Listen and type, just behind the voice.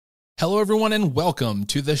Hello, everyone, and welcome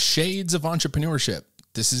to the Shades of Entrepreneurship.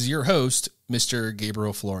 This is your host, Mr.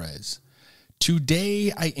 Gabriel Flores.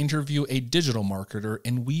 Today, I interview a digital marketer,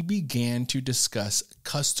 and we began to discuss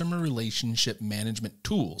customer relationship management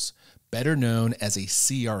tools, better known as a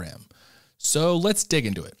CRM. So let's dig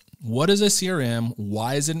into it. What is a CRM?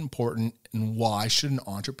 Why is it important? And why should an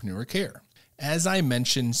entrepreneur care? As I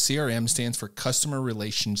mentioned, CRM stands for Customer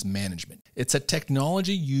Relations Management. It's a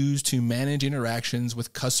technology used to manage interactions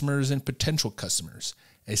with customers and potential customers.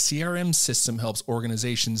 A CRM system helps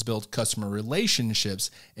organizations build customer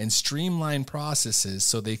relationships and streamline processes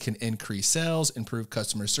so they can increase sales, improve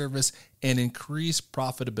customer service, and increase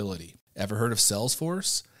profitability. Ever heard of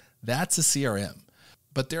Salesforce? That's a CRM.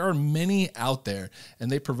 But there are many out there,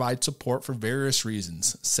 and they provide support for various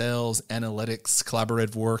reasons: sales, analytics,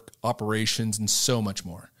 collaborative work, operations, and so much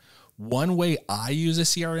more. One way I use a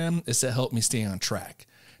CRM is to help me stay on track.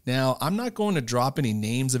 Now, I'm not going to drop any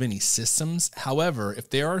names of any systems. However, if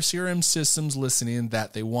there are CRM systems listening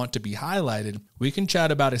that they want to be highlighted, we can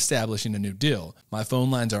chat about establishing a new deal. My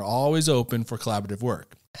phone lines are always open for collaborative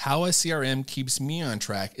work. How a CRM keeps me on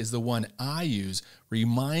track is the one I use,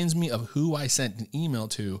 reminds me of who I sent an email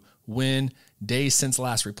to, when, days since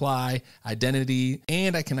last reply, identity,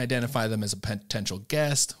 and I can identify them as a potential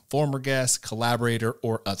guest, former guest, collaborator,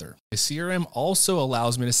 or other. A CRM also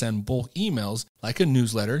allows me to send bulk emails, like a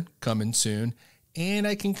newsletter, coming soon, and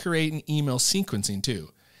I can create an email sequencing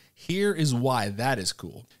too. Here is why that is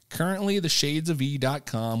cool. Currently, the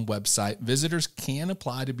shadesofe.com website, visitors can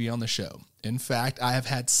apply to be on the show. In fact, I have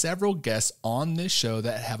had several guests on this show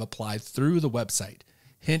that have applied through the website.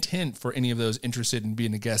 Hint, hint for any of those interested in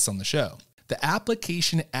being a guest on the show. The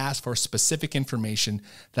application asks for specific information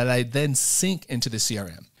that I then sync into the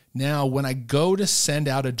CRM. Now, when I go to send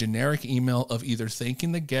out a generic email of either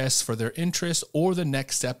thanking the guests for their interest or the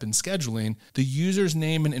next step in scheduling, the user's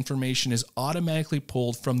name and information is automatically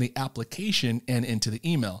pulled from the application and into the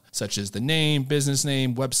email, such as the name, business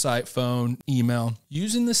name, website, phone, email.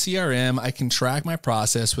 Using the CRM, I can track my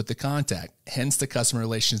process with the contact, hence the customer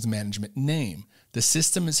relations management name. The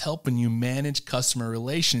system is helping you manage customer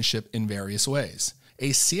relationship in various ways. A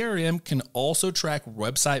CRM can also track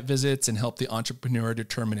website visits and help the entrepreneur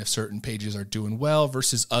determine if certain pages are doing well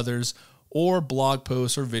versus others, or blog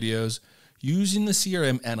posts or videos. Using the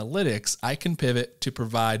CRM analytics, I can pivot to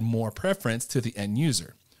provide more preference to the end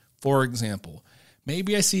user. For example,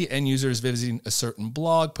 maybe I see end users visiting a certain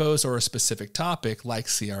blog post or a specific topic like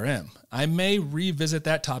CRM. I may revisit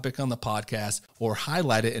that topic on the podcast or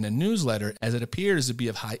highlight it in a newsletter as it appears to be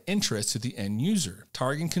of high interest to the end user,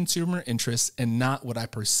 targeting consumer interests and not what I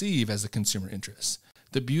perceive as a consumer interest.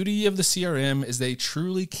 The beauty of the CRM is they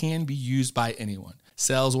truly can be used by anyone.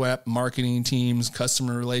 Sales rep, marketing teams,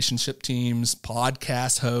 customer relationship teams,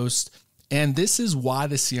 podcast hosts, and this is why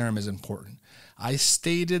the CRM is important. I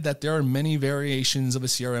stated that there are many variations of a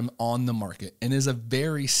CRM on the market and is a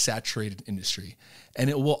very saturated industry, and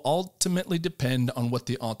it will ultimately depend on what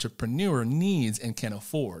the entrepreneur needs and can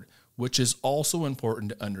afford, which is also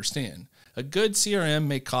important to understand. A good CRM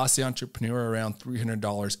may cost the entrepreneur around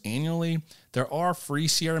 $300 annually. There are free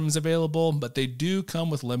CRMs available, but they do come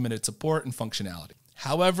with limited support and functionality.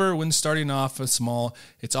 However, when starting off small,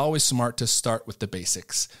 it's always smart to start with the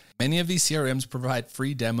basics. Many of these CRMs provide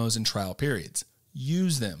free demos and trial periods.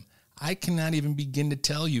 Use them. I cannot even begin to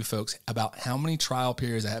tell you folks about how many trial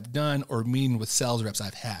periods I have done or meeting with sales reps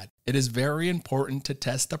I've had. It is very important to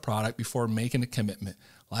test the product before making a commitment,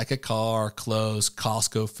 like a car, clothes,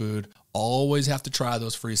 Costco food. Always have to try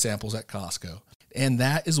those free samples at Costco. And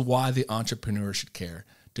that is why the entrepreneur should care.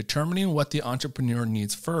 Determining what the entrepreneur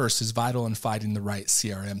needs first is vital in finding the right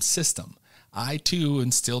CRM system. I, too,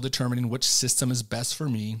 am still determining which system is best for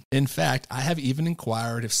me. In fact, I have even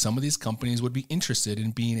inquired if some of these companies would be interested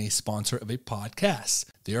in being a sponsor of a podcast.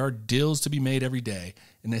 There are deals to be made every day,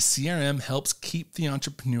 and a CRM helps keep the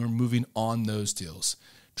entrepreneur moving on those deals.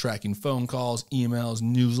 Tracking phone calls, emails,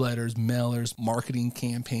 newsletters, mailers, marketing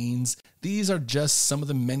campaigns. These are just some of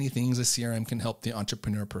the many things a CRM can help the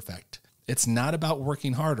entrepreneur perfect. It's not about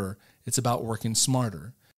working harder, it's about working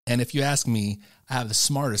smarter. And if you ask me, I have the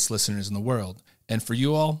smartest listeners in the world. And for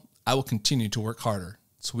you all, I will continue to work harder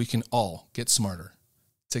so we can all get smarter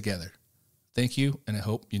together. Thank you, and I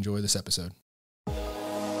hope you enjoy this episode.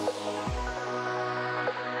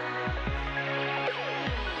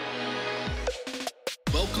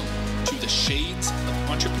 Welcome to the Shades of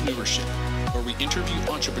Entrepreneurship, where we interview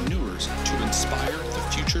entrepreneurs to inspire the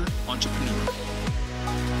future entrepreneur.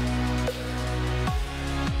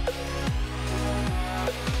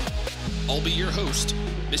 I'll be your host,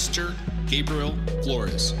 Mr. Gabriel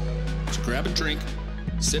Flores. So grab a drink,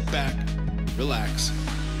 sit back, relax,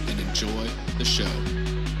 and enjoy the show.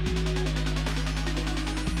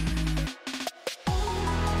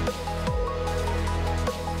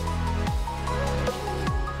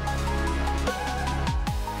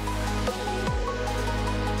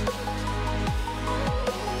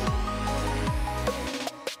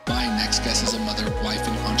 My next guest is a mother, wife,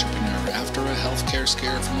 and entrepreneur. After a healthcare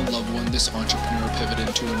scare from a loved one, this entrepreneur pivoted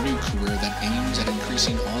into a new career that aims at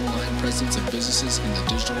increasing online presence of businesses in the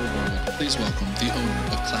digital world. Please welcome the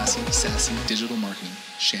owner of Classy, Sassy Digital Marketing,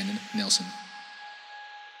 Shannon Nelson.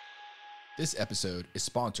 This episode is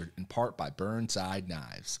sponsored in part by Burnside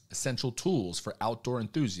Knives, essential tools for outdoor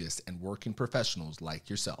enthusiasts and working professionals like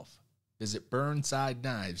yourself. Visit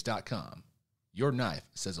burnsideknives.com. Your knife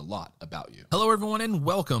says a lot about you. Hello, everyone, and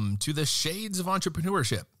welcome to the Shades of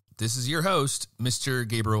Entrepreneurship. This is your host, Mr.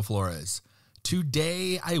 Gabriel Flores.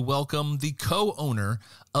 Today, I welcome the co-owner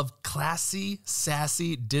of Classy,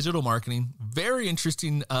 Sassy Digital Marketing. Very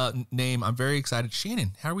interesting name. I'm very excited.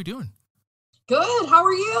 Shannon, how are we doing? Good. How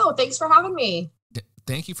are you? Thanks for having me.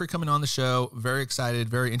 Thank you for coming on the show. Very excited,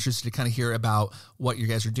 very interested to kind of hear about what you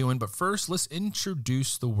guys are doing. But first, let's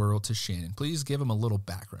introduce the world to Shannon. Please give him a little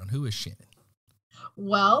background. Who is Shannon?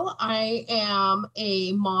 Well, I am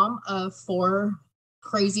a mom of 4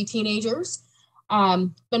 crazy teenagers.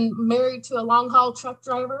 Been married to a long-haul truck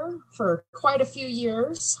driver for quite a few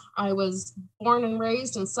years. I was born and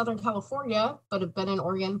raised in Southern California, but have been in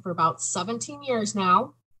Oregon for about 17 years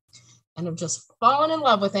now, and have just fallen in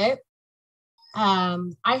love with it. I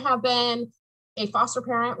have been a foster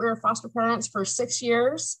parent. We were foster parents for 6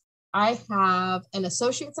 years. I have an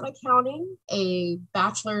associate's in accounting, a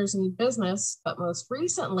bachelor's in business, but most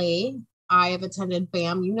recently, I have attended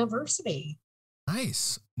BAM University.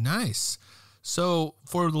 Nice. So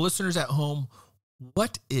for the listeners at home,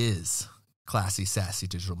 what is Classy, Sassy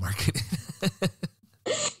Digital Marketing?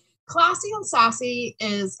 Classy and Sassy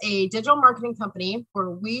is a digital marketing company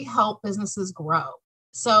where we help businesses grow.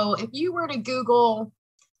 So if you were to Google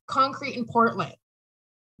concrete in Portland,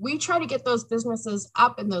 we try to get those businesses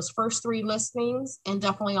up in those first 3 listings and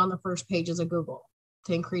definitely on the first pages of Google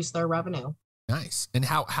to increase their revenue. Nice. And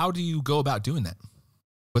how do you go about doing that?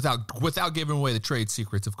 Without giving away the trade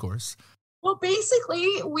secrets, of course. Well,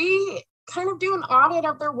 basically, we kind of do an audit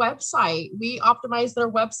of their website. We optimize their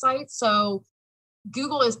website. So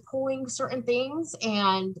Google is pulling certain things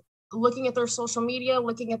and looking at their social media,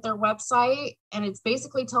 looking at their website, and it's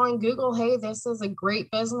basically telling Google, hey, this is a great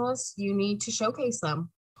business. You need to showcase them.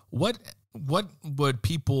 What would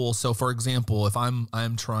people, so for example, if I'm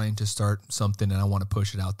trying to start something and I want to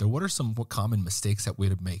push it out there, what are some common mistakes that we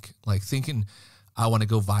would make? Like thinking I want to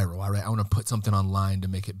go viral, all right? I want to put something online to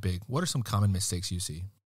make it big. What are some common mistakes you see?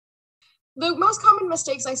 The most common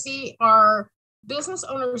mistakes I see are business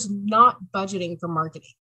owners not budgeting for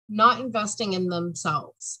marketing, not investing in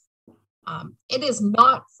themselves. It is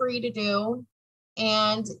not free to do,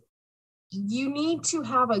 and you need to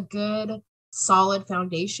have a good, solid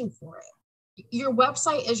foundation for it. Your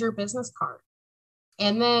website is your business card.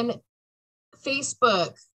 And then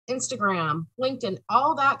Facebook, Instagram, LinkedIn,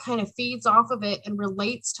 all that kind of feeds off of it and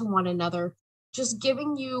relates to one another, just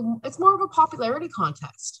giving you, it's more of a popularity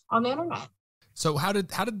contest on the internet. So how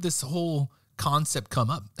did this whole concept come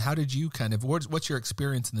up? How did you what's your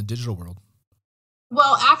experience in the digital world?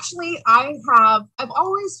 Well, actually, I've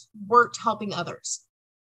always worked helping others.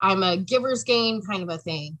 I'm a giver's gain kind of a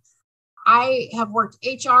thing. I have worked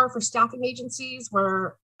HR for staffing agencies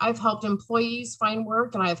where I've helped employees find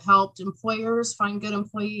work and I've helped employers find good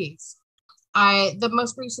employees. The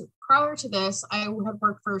most recent, prior to this, I had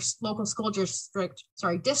worked for local school district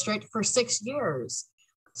for 6 years.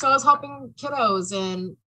 So I was helping kiddos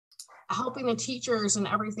and helping the teachers and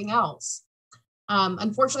everything else.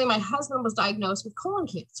 Unfortunately, my husband was diagnosed with colon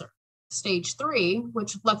cancer, stage 3,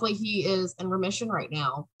 which luckily he is in remission right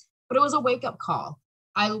now. But it was a wake-up call.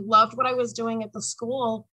 I loved what I was doing at the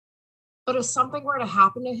school, but if something were to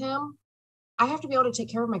happen to him, I have to be able to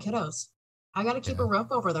take care of my kiddos. I got to keep a roof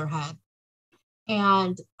over their head.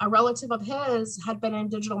 And a relative of his had been in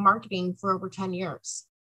digital marketing for over 10 years.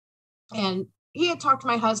 And he had talked to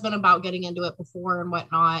my husband about getting into it before and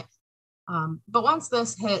whatnot. But once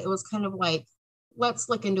this hit, it was kind of like, let's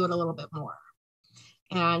look into it a little bit more.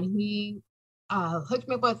 And he hooked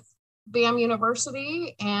me up with BAM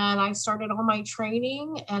University, and I started all my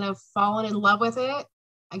training and have fallen in love with it.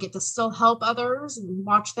 I get to still help others and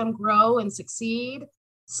watch them grow and succeed.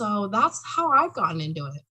 So that's how I've gotten into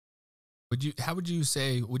it. Would you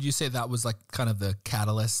say that was like kind of the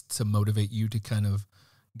catalyst to motivate you to kind of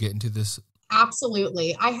get into this?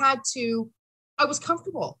 Absolutely. I was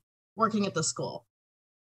comfortable working at the school,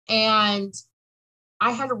 and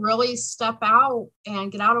I had to really step out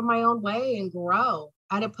and get out of my own way and grow.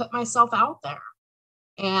 I had to put myself out there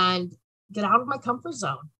and get out of my comfort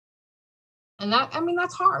zone. And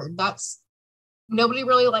that's hard. Nobody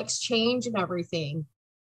really likes change and everything.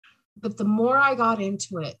 But the more I got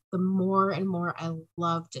into it, the more and more I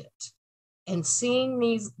loved it. And seeing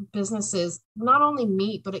these businesses not only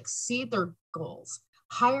meet, but exceed their goals,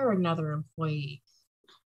 hire another employee,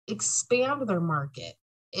 expand their market.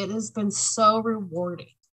 It has been so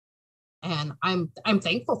rewarding. And I'm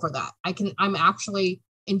thankful for that. I'm actually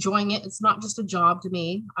enjoying it. It's not just a job to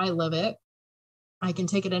me. I live it. I can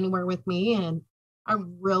take it anywhere with me, and I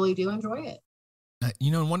really do enjoy it.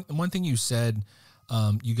 One thing you said,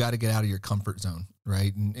 you got to get out of your comfort zone,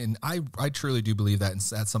 right? And I truly do believe that. And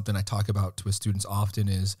that's something I talk about with students often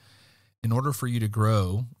is in order for you to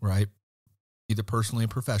grow, right, either personally or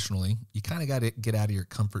professionally, you kind of got to get out of your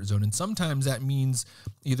comfort zone. And sometimes that means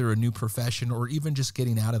either a new profession or even just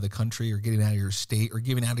getting out of the country or getting out of your state or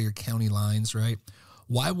getting out of your county lines, right?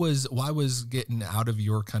 Why was getting out of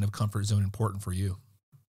your kind of comfort zone important for you?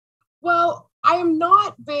 Well, I am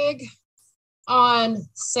not big on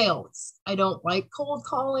sales. I don't like cold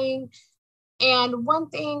calling. And one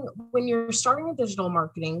thing when you're starting a digital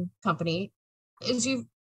marketing company is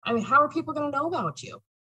how are people going to know about you?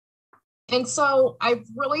 And so I've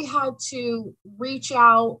really had to reach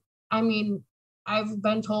out. I mean, I've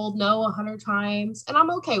been told no 100 times, and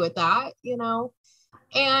I'm okay with that,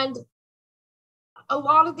 And a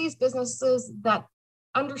lot of these businesses that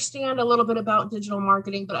understand a little bit about digital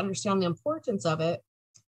marketing, but understand the importance of it,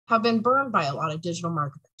 have been burned by a lot of digital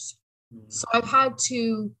marketers. So I've had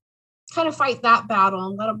to kind of fight that battle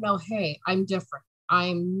and let them know, hey, I'm different.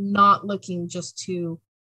 I'm not looking just to,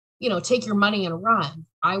 take your money and run.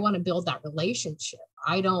 I want to build that relationship.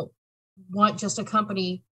 I don't want just a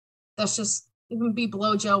company that's just even be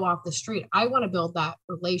below Joe off the street. I want to build that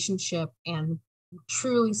relationship and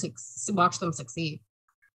truly watch them succeed.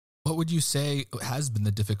 What would you say has been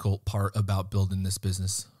the difficult part about building this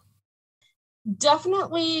business?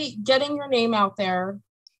 Definitely getting your name out there,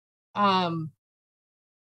 and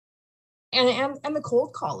the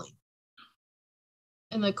cold calling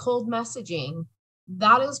and the cold messaging.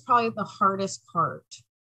 That is probably the hardest part.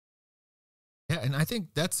 Yeah, and I think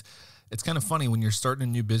it's kind of funny when you're starting a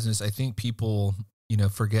new business. I think people,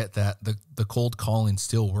 forget that the cold calling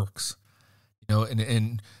still works.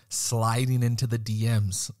 And sliding into the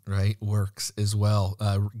DMs, right, works as well.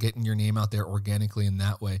 Getting your name out there organically in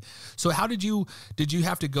that way. So how did you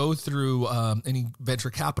have to go through any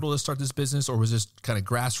venture capital to start this business, or was this kind of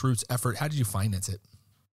grassroots effort? How did you finance it?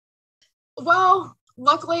 Well,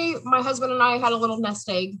 luckily my husband and I had a little nest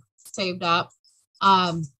egg saved up.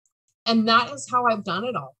 And that is how I've done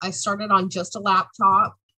it all. I started on just a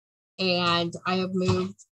laptop, and I have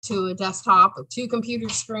moved to a desktop with 2 computer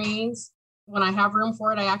screens. When I have room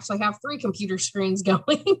for it, I actually have 3 computer screens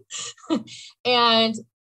going. And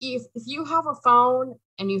if you have a phone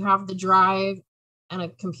and you have the drive and a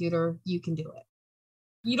computer, you can do it.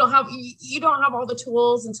 You don't have all the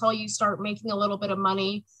tools until you start making a little bit of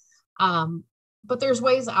money. But there's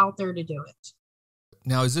ways out there to do it.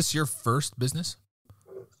 Now, is this your first business?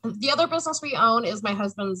 The other business we own is my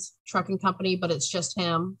husband's trucking company, but it's just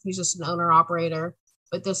him. He's just an owner operator.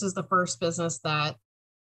 But this is the first business that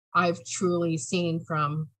I've truly seen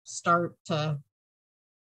from start to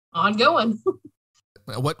ongoing.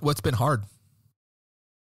 What's been hard?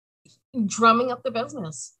 Drumming up the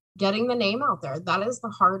business, getting the name out there. That is the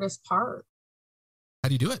hardest part. How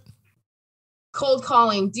do you do it? Cold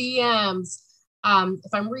calling, DMs.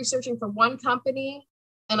 If I'm researching for one company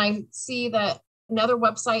and I see that another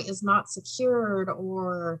website is not secured,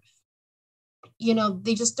 or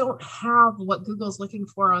they just don't have what Google's looking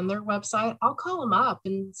for on their website, I'll call them up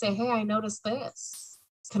and say, hey, I noticed this.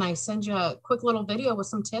 Can I send you a quick little video with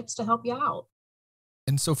some tips to help you out?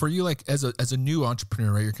 And so for you, like as a new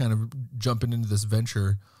entrepreneur, right, you're kind of jumping into this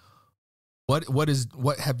venture.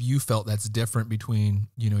 What have you felt that's different between,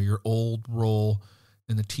 your old role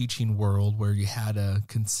in the teaching world where you had a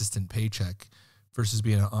consistent paycheck versus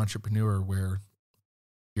being an entrepreneur where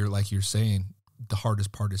you're, like you're saying, the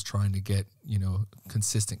hardest part is trying to get,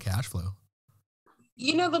 consistent cash flow?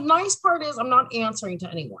 The nice part is I'm not answering to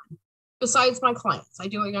anyone besides my clients. I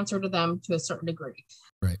do answer to them to a certain degree.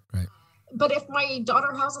 Right. But if my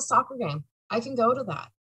daughter has a soccer game, I can go to that.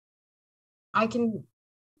 I can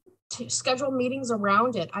schedule meetings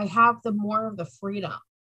around it. I have more of the freedom.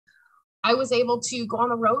 I was able to go on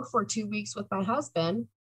the road for 2 weeks with my husband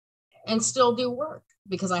and still do work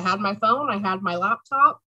because I had my phone, I had my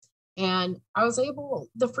laptop, and I was able,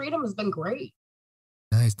 the freedom has been great.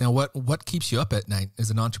 Nice. Now, what keeps you up at night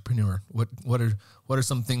as an entrepreneur? What are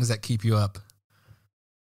some things that keep you up?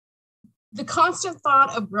 The constant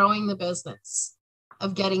thought of growing the business,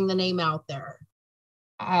 of getting the name out there.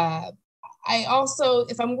 I also,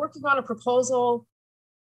 if I'm working on a proposal,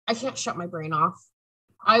 I can't shut my brain off.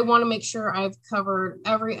 I want to make sure I've covered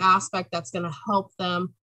every aspect that's going to help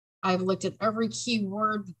them. I've looked at every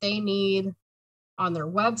keyword that they need on their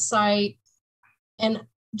website and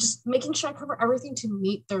just making sure I cover everything to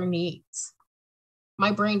meet their needs.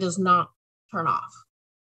 My brain does not turn off.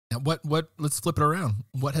 Now, let's flip it around.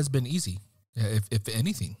 What has been easy, if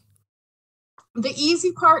anything? The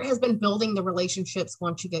easy part has been building the relationships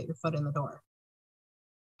once you get your foot in the door.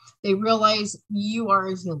 They realize you are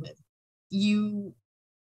a human.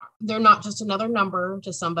 They're not just another number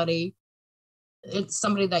to somebody. It's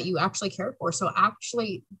somebody that you actually care for. So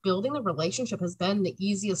actually building the relationship has been the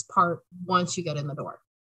easiest part once you get in the door.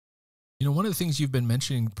 You know, one of the things you've been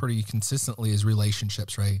mentioning pretty consistently is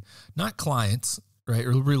relationships, right? Not clients, right?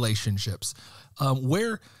 Or relationships.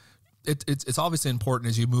 Where it's obviously important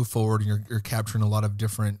as you move forward and you're capturing a lot of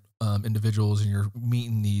different individuals and you're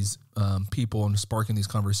meeting these people and sparking these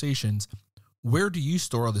conversations. Where do you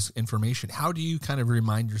store all this information? How do you kind of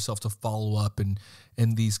remind yourself to follow up and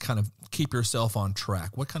these kind of keep yourself on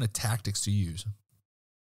track? What kind of tactics do you use?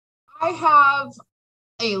 I have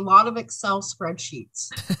a lot of Excel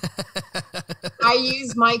spreadsheets. I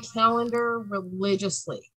use my calendar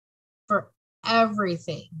religiously for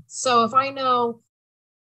everything. So if I know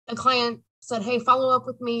a client said, hey, follow up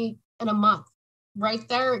with me in a month, right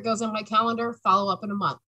there, it goes in my calendar, follow up in a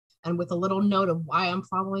month. And with a little note of why I'm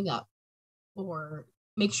following up, or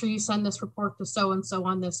make sure you send this report to so-and-so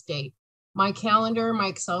on this date. My calendar, my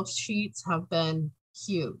Excel sheets have been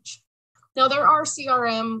huge. Now there are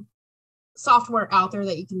CRM software out there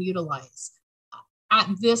that you can utilize. At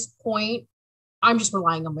this point, I'm just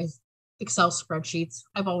relying on my Excel spreadsheets.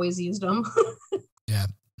 I've always used them. Yeah.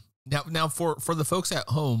 Now for the folks at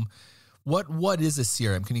home, what is a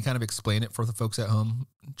CRM? Can you kind of explain it for the folks at home?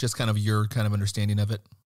 Just kind of your kind of understanding of it.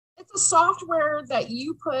 It's a software that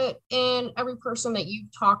you put in every person that you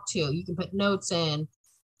talk to. You can put notes in,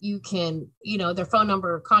 you can, their phone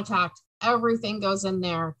number, contact, everything goes in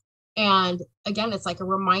there. And again, it's like a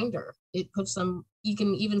reminder. It puts them, you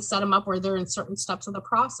can even set them up where they're in certain steps of the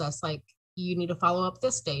process. Like you need to follow up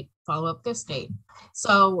this date, follow up this date.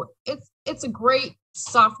 So it's a great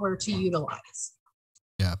software to utilize.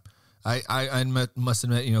 Yeah. I must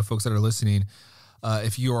admit, folks that are listening,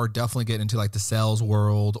 if you are definitely getting into like the sales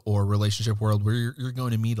world or relationship world where you're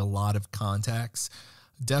going to meet a lot of contacts,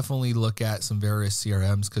 definitely look at some various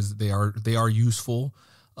CRMs because they are useful.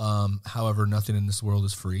 However, nothing in this world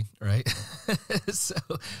is free, right?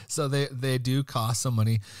 so they do cost some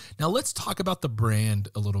money. Now let's talk about the brand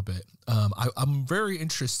a little bit. I'm very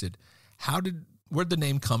interested. Where'd the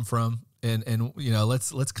name come from? And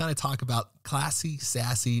let's kind of talk about classy,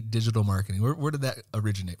 sassy digital marketing. Where did that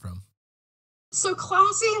originate from? So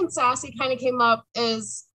classy and sassy kind of came up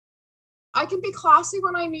as I can be classy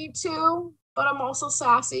when I need to, but I'm also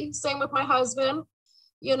sassy. Same with my husband.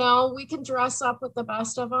 We can dress up with the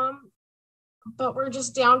best of them, but we're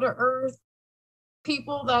just down to earth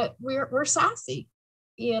people that we're sassy.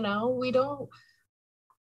 We're an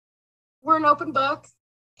open book.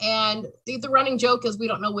 And the running joke is we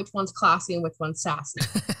don't know which one's classy and which one's sassy.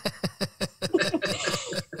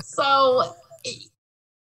 So,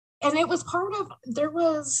 and it was there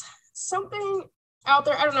was something out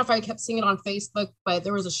there. I don't know if I kept seeing it on Facebook, but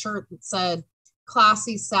there was a shirt that said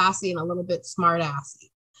classy, sassy, and a little bit smart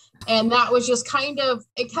assy. And that was just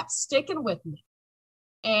it kept sticking with me.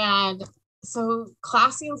 And so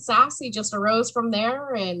classy and sassy just arose from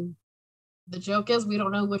there. And the joke is we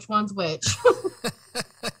don't know which one's which.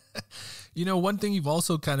 One thing you've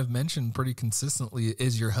also kind of mentioned pretty consistently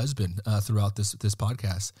is your husband throughout this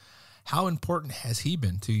podcast. How important has he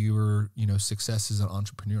been to your, success as an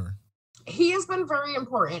entrepreneur? He has been very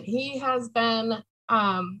important. He has been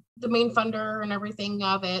the main funder and everything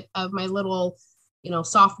of my little,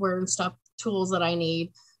 software and stuff, tools that I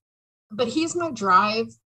need. But he's my drive.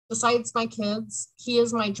 Besides my kids, he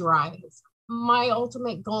is my drive. My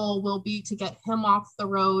ultimate goal will be to get him off the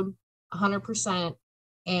road 100%.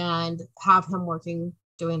 And have him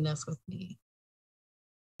doing this with me.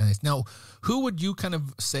 Nice. Now, who would you kind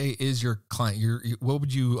of say is your client? What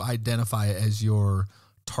would you identify as your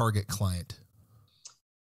target client?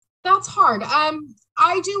 That's hard.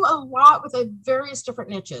 I do a lot with various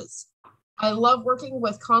different niches. I love working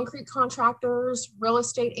with concrete contractors, real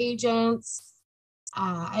estate agents,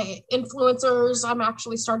 influencers. I'm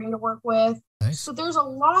actually starting to work with. Nice. So there's a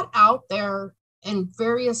lot out there in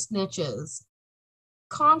various niches.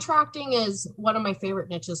 Contracting is one of my favorite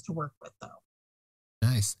niches to work with, though.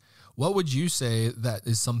 Nice. What would you say that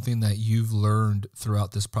is something that you've learned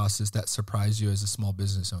throughout this process that surprised you as a small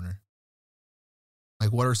business owner?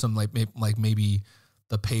 Like, what are some, like maybe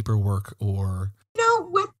the paperwork or...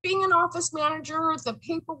 With being an office manager, the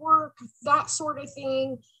paperwork, that sort of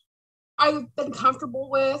thing, I've been comfortable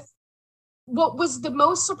with. What was the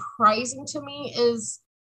most surprising to me is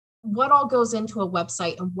what all goes into a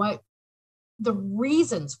website and what the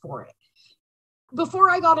reasons for it. Before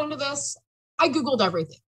I got into this, I Googled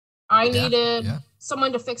everything. I needed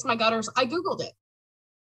someone to fix my gutters. I Googled it.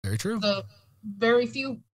 Very true. The very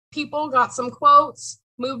few people got some quotes,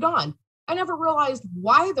 moved on. I never realized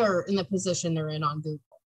why they're in the position they're in on Google,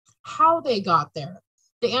 how they got there,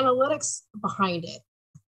 the analytics behind it,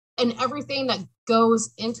 and everything that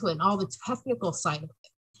goes into it and all the technical side of it.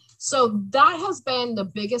 So that has been the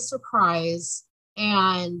biggest surprise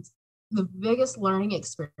and the biggest learning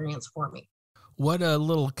experience for me. What a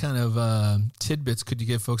little kind of tidbits could you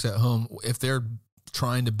give folks at home if they're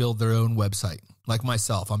trying to build their own website? Like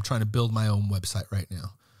myself, I'm trying to build my own website right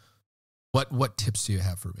now. What tips do you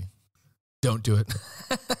have for me? Don't do it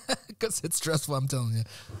because it's stressful. I'm telling you.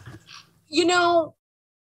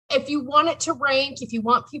 If you want it to rank, if you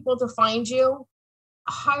want people to find you,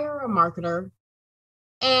 hire a marketer.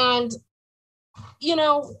 And,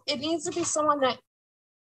 it needs to be someone that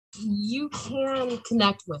you can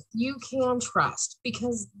connect with, you can trust,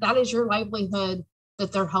 because that is your livelihood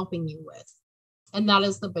that they're helping you with. And that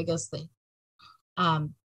is the biggest thing.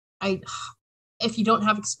 If you don't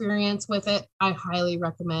have experience with it, I highly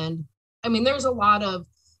recommend. There's a lot of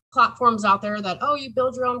platforms out there that, you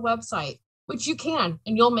build your own website, which you can,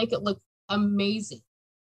 and you'll make it look amazing.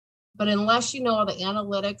 But unless you know all the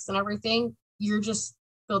analytics and everything, you're just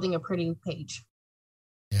building a pretty page.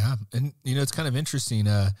 Yeah. And, it's kind of interesting.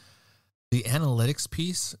 The analytics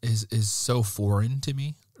piece is so foreign to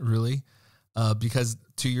me, really, because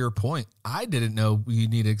to your point, I didn't know you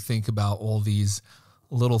need to think about all these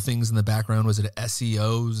little things in the background. Was it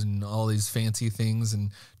SEOs and all these fancy things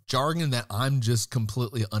and jargon that I'm just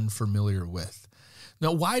completely unfamiliar with?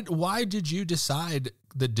 Now, why did you decide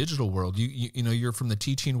the digital world? You're from the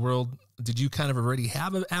teaching world. Did you kind of already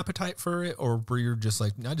have an appetite for it, or were you just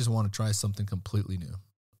like, I just want to try something completely new?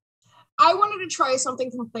 I wanted to try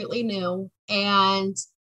something completely new, and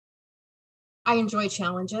I enjoy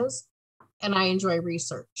challenges and I enjoy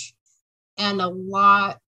research. And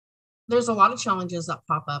there's a lot of challenges that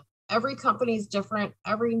pop up. Every company is different.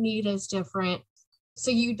 Every need is different.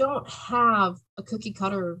 So you don't have a cookie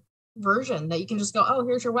cutter version that you can just go,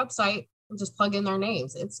 here's your website, and just plug in their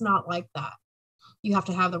names. It's not like that. You have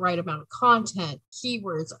to have the right amount of content,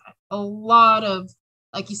 keywords, a lot of,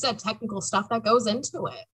 like you said, technical stuff that goes into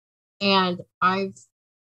it. And I've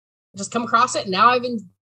just come across it. And now I've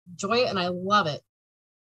enjoy it and I love it.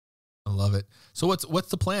 I love it. So what's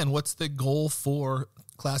the plan? What's the goal for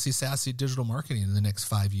Classy Sassy Digital Marketing in the next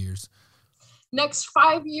 5 years? Next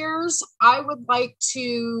 5 years, I would like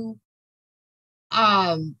to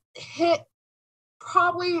hit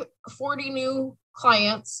probably 40 new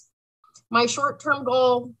clients. My short-term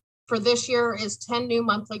goal for this year is 10 new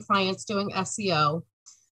monthly clients doing SEO.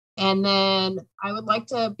 And then I would like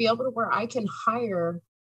to be able to where I can hire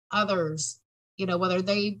others, whether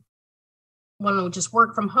they want to just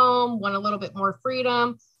work from home, want a little bit more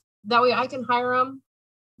freedom. That way I can hire them.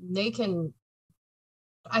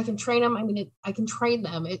 I can train them. I can train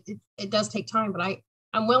them. It does take time, but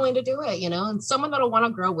I'm willing to do it, and someone that'll want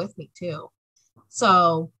to grow with me too.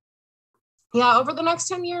 So yeah, over the next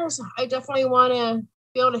 10 years, I definitely want to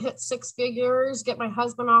be able to hit 6 figures, get my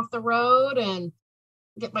husband off the road, and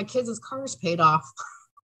get my kids' cars paid off.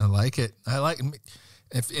 I like it.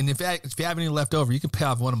 If you have any left over, you can pay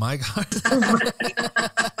off one of my cars.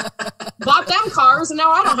 Bought them cars, and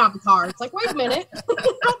now I don't have a car. It's like, wait a minute,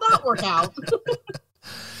 how'd that work out?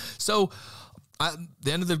 So,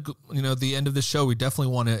 the end of the show, we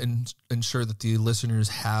definitely want to ensure that the listeners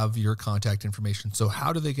have your contact information. So,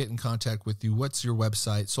 how do they get in contact with you? What's your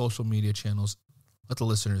website, social media channels? Let the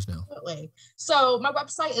listeners know. Absolutely. So, my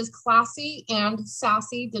website is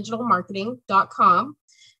classyandSassyDigitalMarketing.com.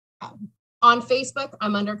 On Facebook,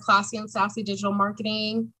 I'm under Classy and Sassy Digital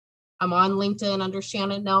Marketing. I'm on LinkedIn under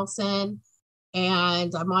Shannon Nelson,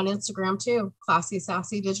 and I'm on Instagram too, Classy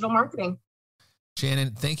Sassy Digital Marketing.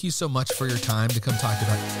 Shannon, thank you so much for your time to come talk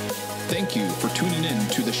about it. Thank you for tuning in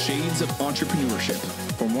to the Shades of Entrepreneurship.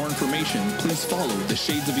 For more information, please follow the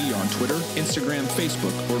Shades of E on Twitter, Instagram,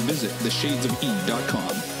 Facebook, or visit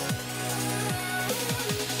theshadesofE.com.